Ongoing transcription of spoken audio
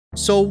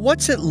So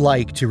what's it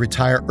like to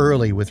retire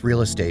early with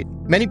real estate?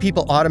 Many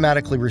people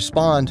automatically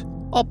respond,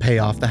 "I'll pay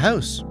off the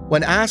house."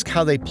 When asked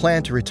how they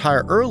plan to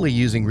retire early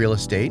using real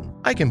estate,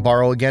 "I can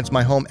borrow against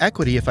my home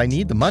equity if I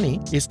need the money,"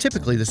 is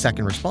typically the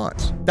second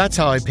response. "That's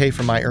how I pay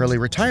for my early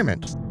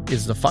retirement,"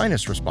 is the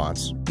finest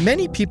response.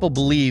 Many people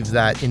believe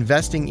that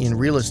investing in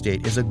real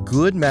estate is a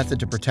good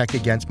method to protect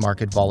against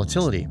market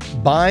volatility.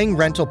 Buying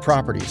rental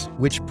properties,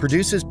 which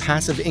produces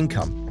passive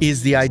income,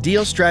 is the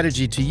ideal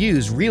strategy to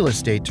use real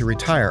estate to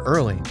retire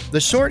early. The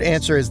short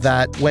answer is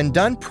that, when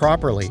done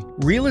properly,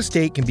 real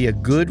estate can be a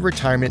good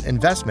retirement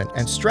investment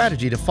and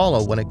strategy to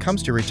follow when it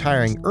comes to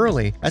retiring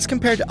early as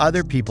compared to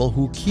other people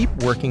who keep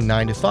working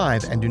 9 to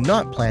 5 and do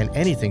not plan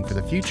anything for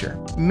the future.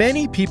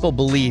 Many people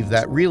believe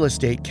that real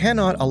estate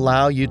cannot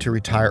allow you to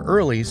retire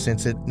early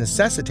since it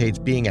necessitates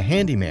being a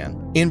handyman.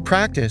 In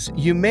practice,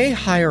 you may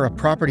hire a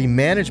property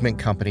management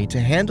company to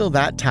handle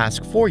that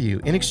task for you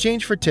in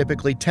exchange for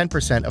typically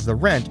 10% of the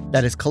rent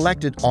that is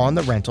collected on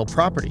the rental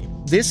property.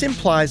 This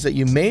implies that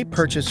you may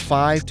purchase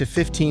 5 to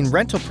 15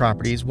 rental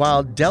properties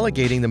while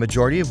delegating the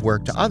majority of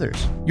work to others.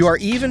 You are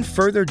even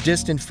further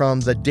distant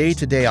from the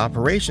day-to-day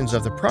operations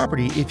of the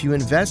property if you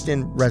invest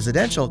in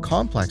residential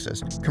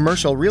complexes,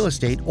 commercial real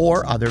estate,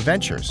 or other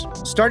ventures.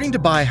 Starting to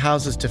buy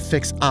houses to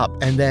fix up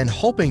and then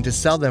hoping to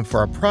sell them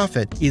for a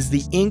profit is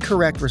the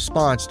incorrect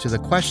response to the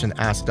question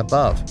asked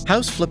above.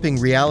 House flipping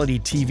reality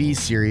TV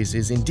series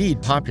is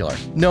indeed popular.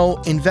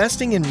 No,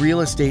 investing in real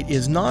estate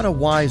is not a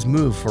wise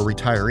move for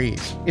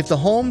retirees. If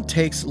the home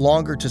takes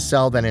longer to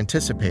sell than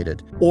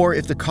anticipated, or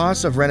if the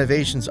costs of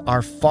renovations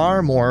are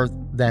far more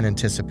than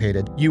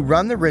anticipated, you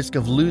run the risk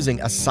of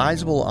losing a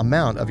sizable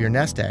amount of your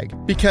nest egg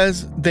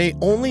because they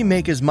only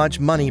make as much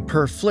money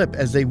per flip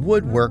as they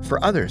would work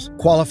for others.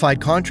 Qualified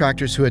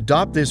contractors who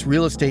adopt this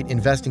real estate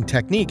investing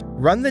technique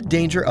run the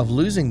danger of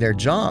losing their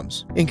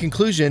jobs. In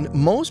conclusion,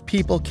 most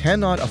people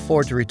cannot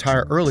afford to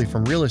retire early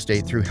from real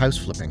estate through house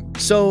flipping.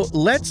 So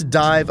let's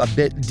dive a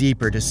bit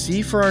deeper to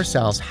see for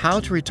ourselves how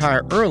to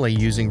retire early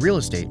using real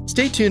estate.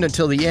 Stay tuned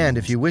until the end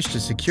if you wish to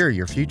secure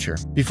your future.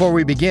 Before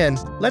we begin,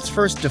 let's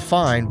first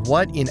define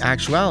what in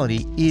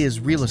actuality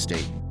is real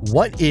estate.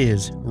 What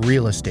is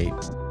real estate?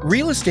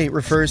 Real estate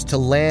refers to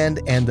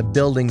land and the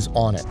buildings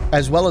on it,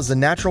 as well as the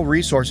natural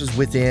resources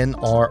within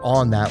or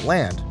on that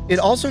land. It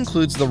also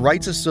includes the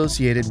rights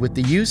associated with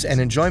the use and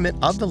enjoyment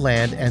of the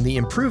land and the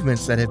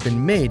improvements that have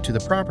been made to the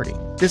property.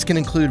 This can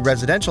include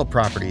residential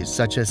properties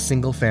such as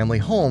single-family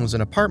homes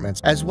and apartments,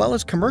 as well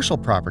as commercial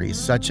properties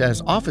such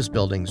as office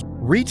buildings,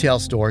 retail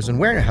stores, and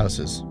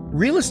warehouses.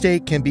 Real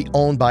estate can be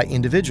owned by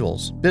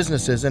individuals,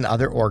 businesses, and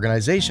other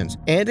organizations,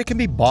 and it can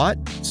be bought,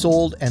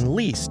 sold, and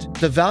leased.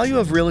 The value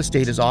of real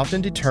estate is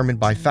often determined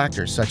by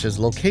factors such as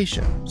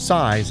location,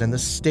 size, and the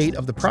state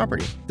of the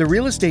property. The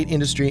real estate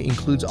industry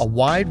includes a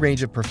wide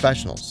range of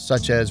professionals,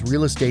 such as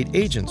real estate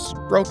agents,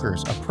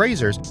 brokers,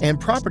 appraisers, and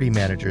property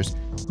managers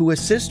who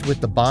assist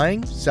with the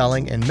buying,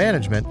 selling, and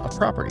management of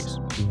properties.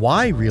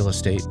 Why real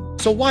estate?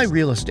 So why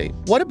real estate?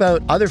 What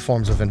about other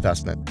forms of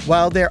investment?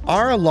 While there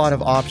are a lot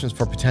of options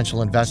for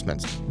potential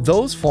investments,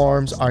 those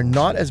forms are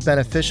not as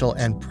beneficial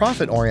and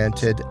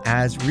profit-oriented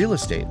as real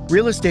estate.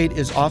 Real estate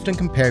is often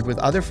compared with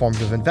other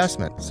forms of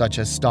investment, such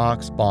as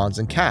stocks, bonds,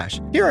 and cash.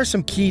 Here are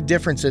some key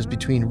differences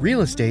between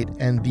real estate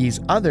and these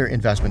other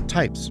investment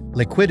types.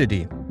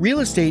 Liquidity. Real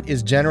estate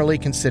is generally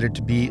considered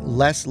to be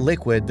less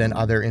liquid than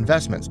other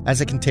investments, as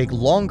it can take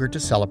longer to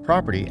sell a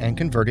property and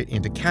convert it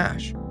into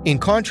cash. In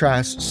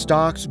contrast,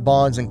 stocks,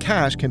 bonds, and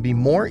cash can be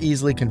more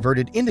easily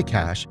converted into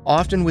cash,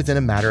 often within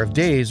a matter of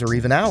days or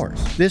even hours.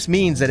 This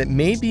means that it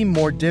may be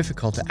more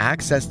difficult to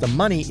access the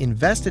money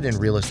invested in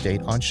real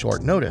estate on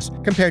short notice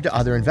compared to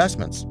other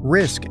investments.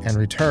 Risk and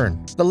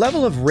return. The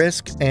level of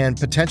risk and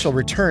potential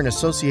return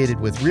associated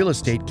with real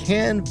estate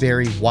can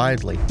vary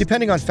widely,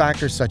 depending on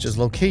factors such as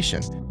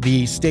location,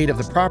 the state of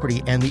the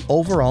property, and the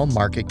overall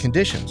market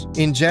conditions.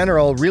 In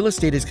general, real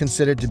estate is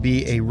considered to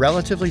be a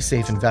relatively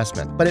safe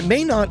investment, but it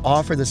may not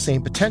offer the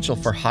same potential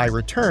for high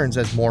returns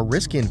as more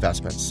risky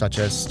investments such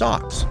as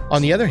stocks.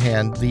 On the other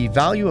hand, the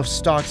value of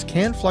stocks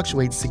can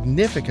fluctuate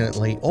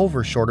significantly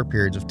over shorter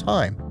periods of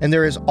time, and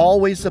there is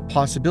always the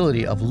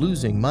possibility of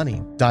losing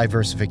money.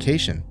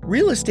 Diversification.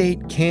 Real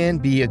estate can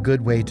be a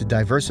good way to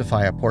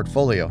diversify a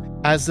portfolio,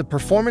 as the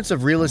performance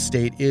of real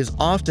estate is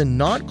often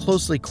not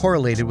closely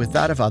correlated with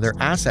that of other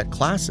asset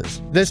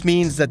classes. This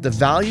means that the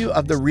value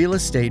of the real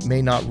estate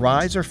may not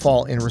rise or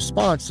fall in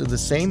response to the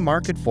same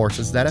market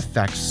forces that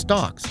affect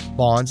stocks,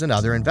 bonds, and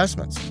other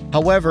investments.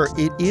 However,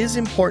 it is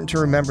important to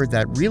remember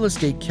that real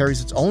estate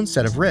carries its own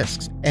set of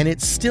risks, and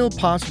it's still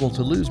possible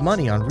to lose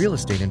money on real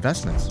estate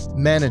investments.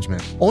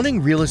 Management.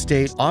 Owning real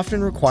estate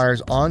often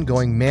requires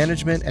ongoing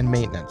management and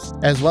maintenance,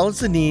 as well as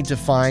the need to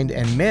find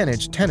and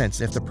manage tenants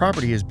if the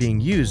property is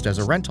being used as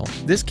a rental.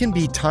 This can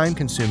be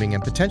time-consuming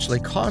and potentially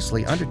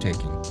costly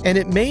undertaking, and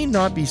it may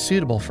not be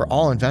suitable for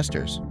all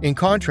investors. In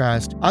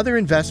contrast, other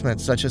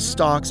investments such as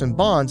stocks and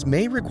bonds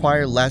may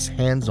require less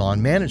hands-on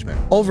management.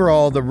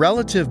 Overall, the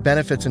relative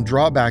benefits and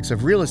drawbacks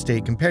of real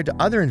estate compared to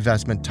other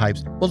investment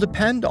types will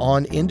depend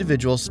on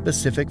individuals'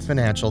 specific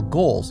financial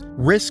goals,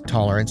 risk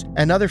tolerance,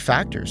 and other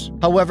factors.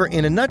 However,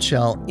 in a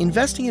nutshell,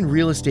 investing in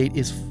real estate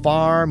is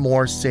far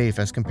more safe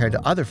as compared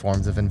to other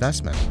forms of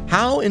investment.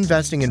 How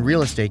investing in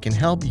real estate can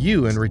help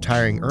you in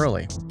retiring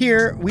early.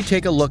 Here, we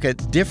take a look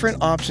at different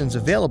options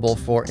available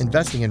for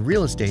investing in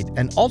real estate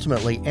and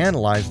ultimately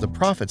analyze the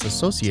profits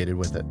associated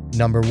with it.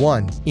 Number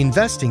 1.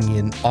 Investing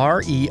in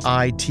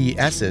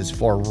REITs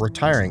for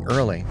retiring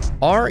early.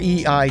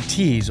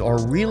 REITs, or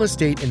Real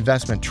Estate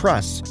Investment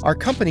Trusts, are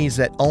companies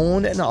that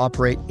own and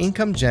operate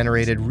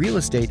income-generated real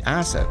estate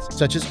assets,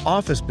 such as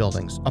office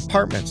buildings,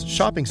 apartments,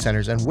 shopping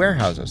centers, and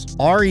warehouses.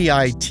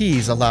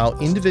 REITs allow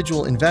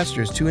individual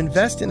investors to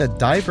invest in a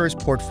diverse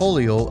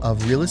portfolio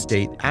of real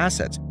estate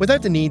assets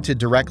without the need to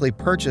directly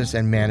purchase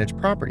and manage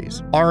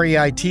properties.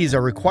 REITs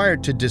are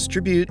required to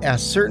distribute a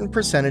certain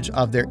percentage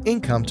of their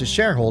income to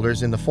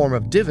shareholders in the form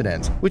of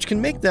dividends, which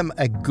can make them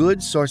a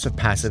good source of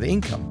passive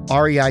income.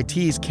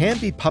 REITs can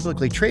be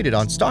publicly traded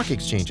on stock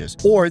exchanges,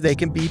 or they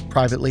can be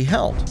privately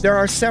held. There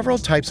are several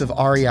types of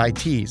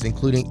REITs,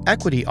 including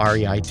equity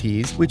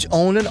REITs, which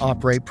own and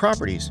operate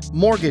properties,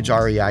 mortgage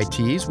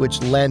REITs,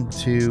 which lend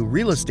to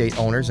real estate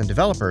owners and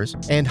developers,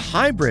 and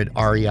hybrid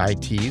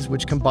REITs,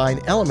 which combine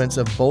elements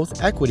of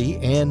both equity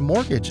and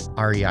mortgage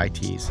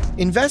REITs.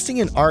 Investing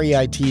in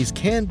REITs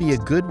can be a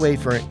good way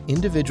for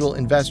individual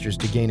investors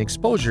to gain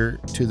exposure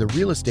to the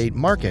real estate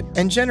market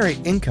and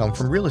generate income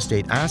from real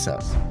estate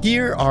assets.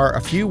 Here are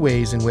a few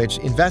ways in which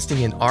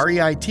investing in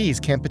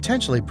REITs can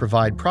potentially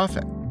provide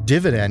profit.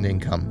 Dividend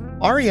income.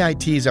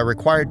 REITs are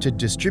required to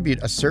distribute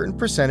a certain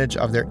percentage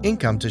of their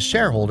income to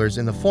shareholders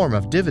in the form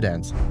of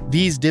dividends.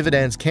 These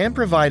dividends can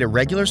provide a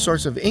regular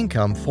source of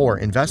income for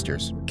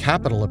investors.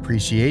 Capital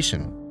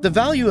appreciation. The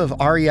value of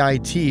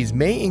REITs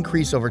may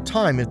increase over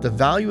time if the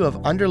value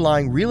of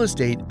underlying real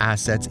estate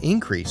assets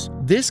increase.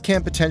 This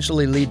can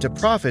potentially lead to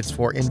profits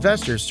for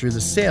investors through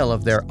the sale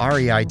of their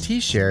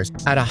REIT shares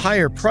at a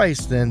higher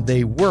price than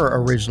they were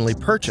originally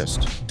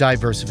purchased.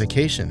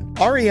 Diversification.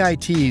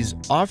 REITs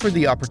offer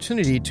the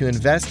opportunity to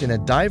invest in a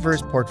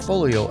diverse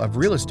portfolio of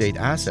real estate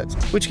assets,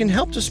 which can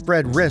help to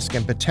spread risk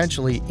and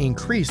potentially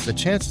increase the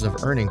chances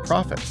of earning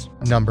profits.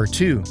 Number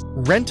 2.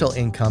 Rental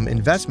income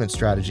investment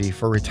strategy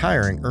for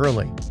retiring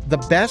early. The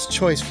best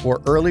choice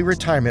for early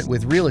retirement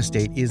with real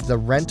estate is the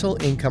rental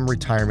income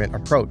retirement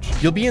approach.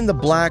 You'll be in the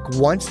black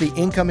once the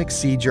income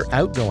exceeds your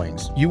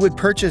outgoings. You would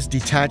purchase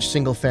detached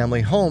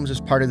single-family homes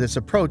as part of this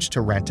approach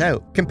to rent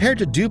out. Compared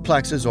to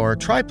duplexes or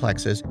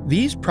triplexes,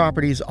 these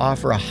properties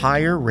offer a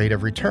higher rate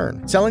of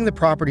return. Selling the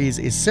properties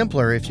is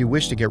simpler if you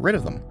wish to get rid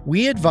of them.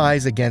 We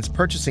advise against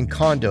purchasing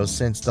condos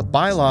since the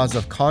bylaws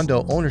of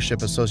condo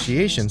ownership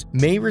associations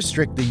may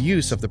restrict the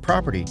use of the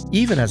property,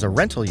 even as a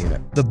rental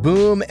unit. The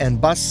boom and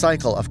bust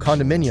cycle of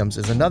condominiums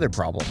is another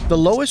problem. The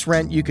lowest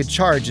rent you could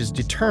charge is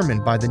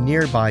determined by the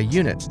nearby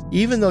units,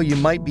 even though you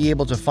might be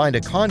able to find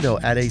a condo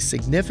at a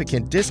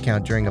significant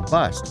discount during a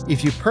bust.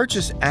 If you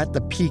purchase at the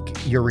peak,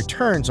 your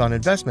returns on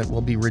investment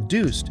will be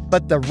reduced,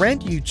 but the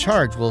rent you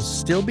charge will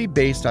still be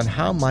based on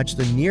how much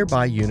the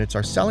nearby units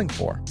are selling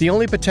for. The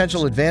only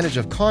potential advantage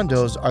of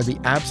condos are the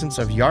absence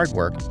of yard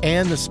work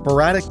and the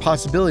sporadic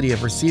possibility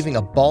of receiving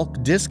a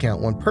bulk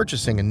discount when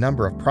purchasing a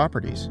number of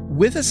properties.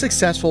 With a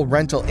successful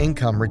rental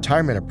income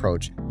retirement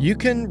approach, you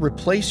can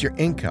replace your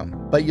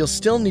income, but you'll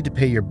still need to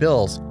pay your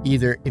bills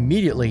either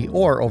immediately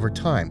or over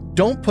time.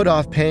 Don't put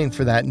off paying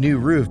for that new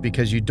roof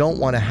because you don't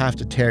want to have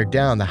to tear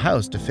down the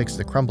house to fix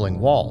the crumbling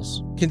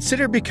walls.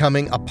 Consider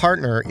becoming a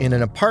partner in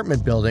an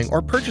apartment building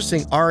or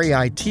purchasing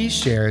REIT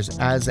shares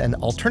as an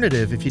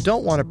alternative if you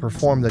don't want to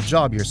perform the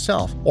job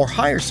yourself or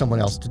hire someone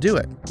else to do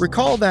it.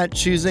 Recall that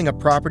choosing a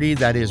property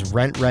that is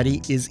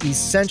rent-ready is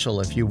essential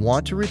if you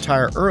want to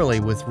retire early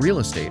with real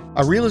estate.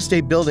 A real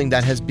estate building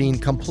that has been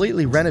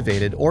completely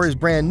renovated or is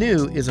brand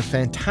new is a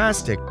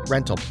fantastic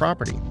rental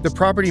property. The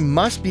property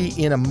must be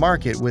in a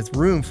market with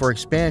room for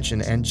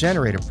expansion and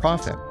generate a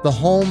profit. The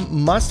home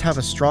must have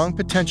a strong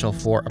potential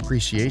for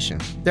appreciation.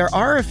 There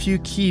are a few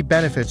key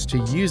benefits to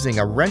using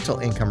a rental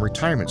income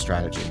retirement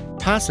strategy.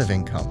 Passive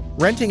income.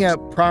 Renting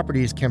out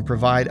properties can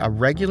provide a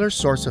regular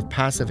source of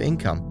passive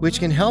income, which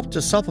can help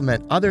to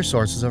supplement other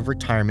sources of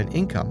retirement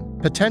income.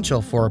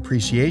 Potential for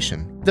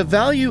appreciation. The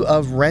value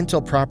of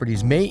rental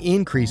properties may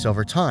increase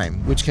over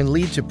time, which can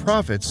lead to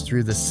profits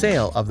through the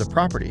sale of the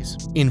properties.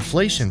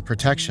 Inflation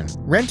protection.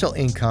 Rental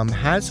income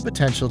has the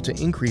potential to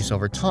increase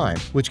over time,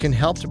 which can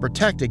help to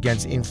protect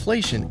against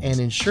inflation and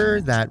ensure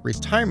that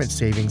retirement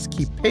savings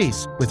keep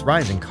pace with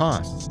rising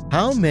costs.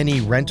 How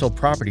many rental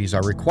properties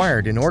are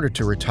required in order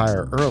to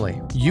retire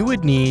early? You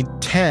would need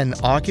 10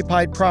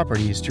 occupied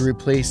properties to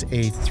replace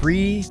a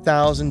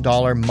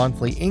 $3,000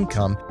 monthly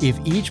income if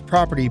each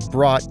property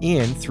brought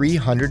in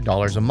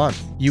 $300 $1,000 a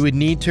month. You would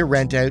need to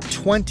rent out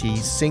 20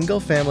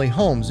 single-family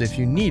homes if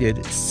you needed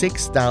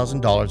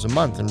 $6,000 a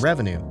month in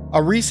revenue.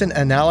 A recent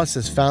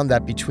analysis found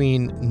that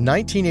between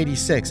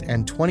 1986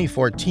 and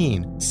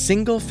 2014,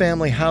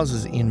 single-family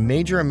houses in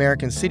major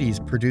American cities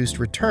produced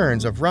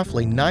returns of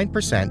roughly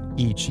 9%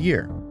 each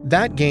year.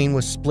 That gain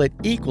was split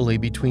equally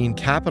between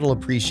capital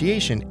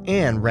appreciation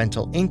and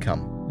rental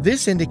income.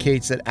 This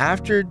indicates that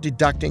after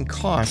deducting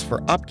costs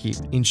for upkeep,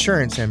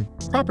 insurance, and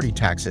property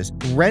taxes,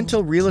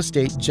 rental real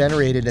estate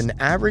generated an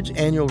average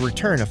annual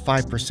return of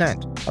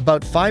 5%.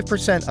 About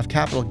 5% of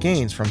capital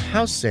gains from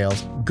house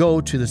sales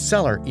go to the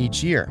seller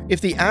each year.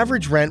 If the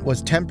average rent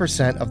was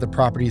 10% of the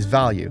property's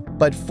value,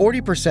 but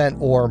 40%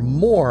 or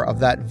more of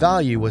that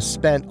value was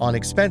spent on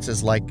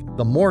expenses like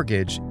the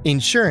mortgage,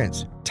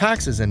 insurance,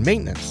 taxes, and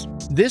maintenance.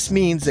 This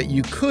means that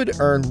you could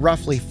earn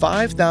roughly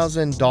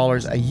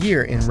 $5,000 a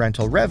year in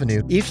rental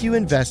revenue if you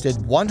invested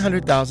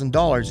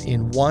 $100,000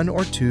 in 1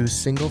 or 2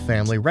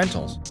 single-family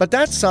rentals. But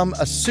that sum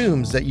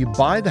assumes that you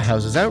buy the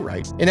houses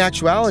outright. In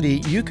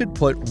actuality, you could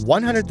put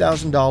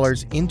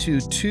 $100,000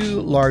 into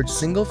 2 large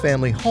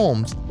single-family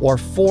homes or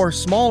 4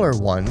 smaller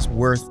ones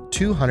worth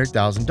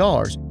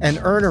 $200,000 and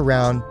earn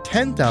around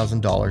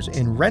 $10,000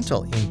 in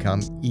rental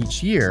income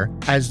each year,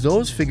 as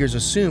those figures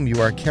assume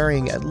you are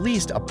carrying at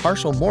least a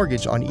partial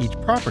mortgage on each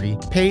property,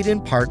 paid in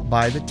part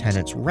by the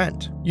tenant's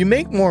rent. You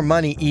make more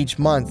money each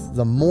month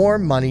the more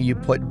money you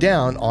put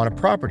down on a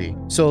property,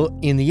 so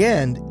in the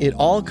end, it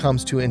all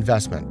comes to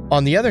investment.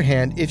 On the other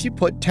hand, if you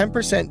put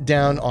 10%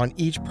 down on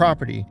each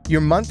property,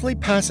 your monthly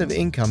passive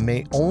income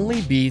may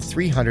only be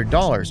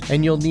 $300,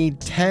 and you'll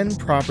need 10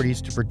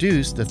 properties to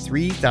produce the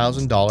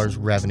 $3,000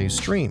 revenue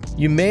stream.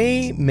 You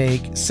may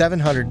make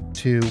 $700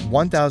 to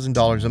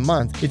 $1,000 a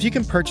month if you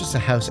can purchase a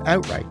house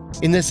outright.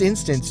 In this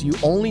instance, you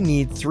only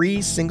need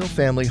 3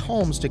 single-family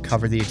homes to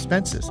cover the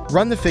expenses.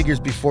 Run the figures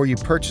before you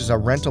purchase a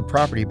rental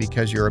property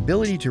because your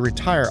ability to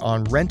retire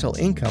on rental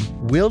income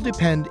will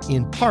depend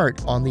in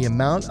part on the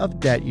amount of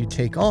debt you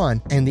take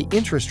on and the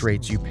interest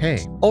rates you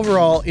pay.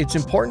 Overall, it's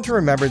important to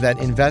remember that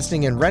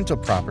investing in rental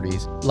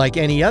properties, like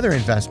any other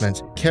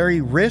investments,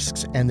 carry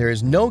risks and there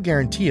is no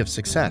guarantee of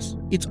success.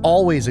 It's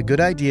always a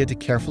good idea to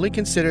carefully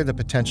consider the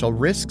potential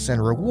risks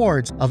and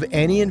rewards of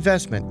any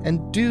investment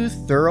and do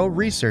thorough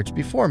research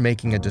before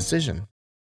making a decision.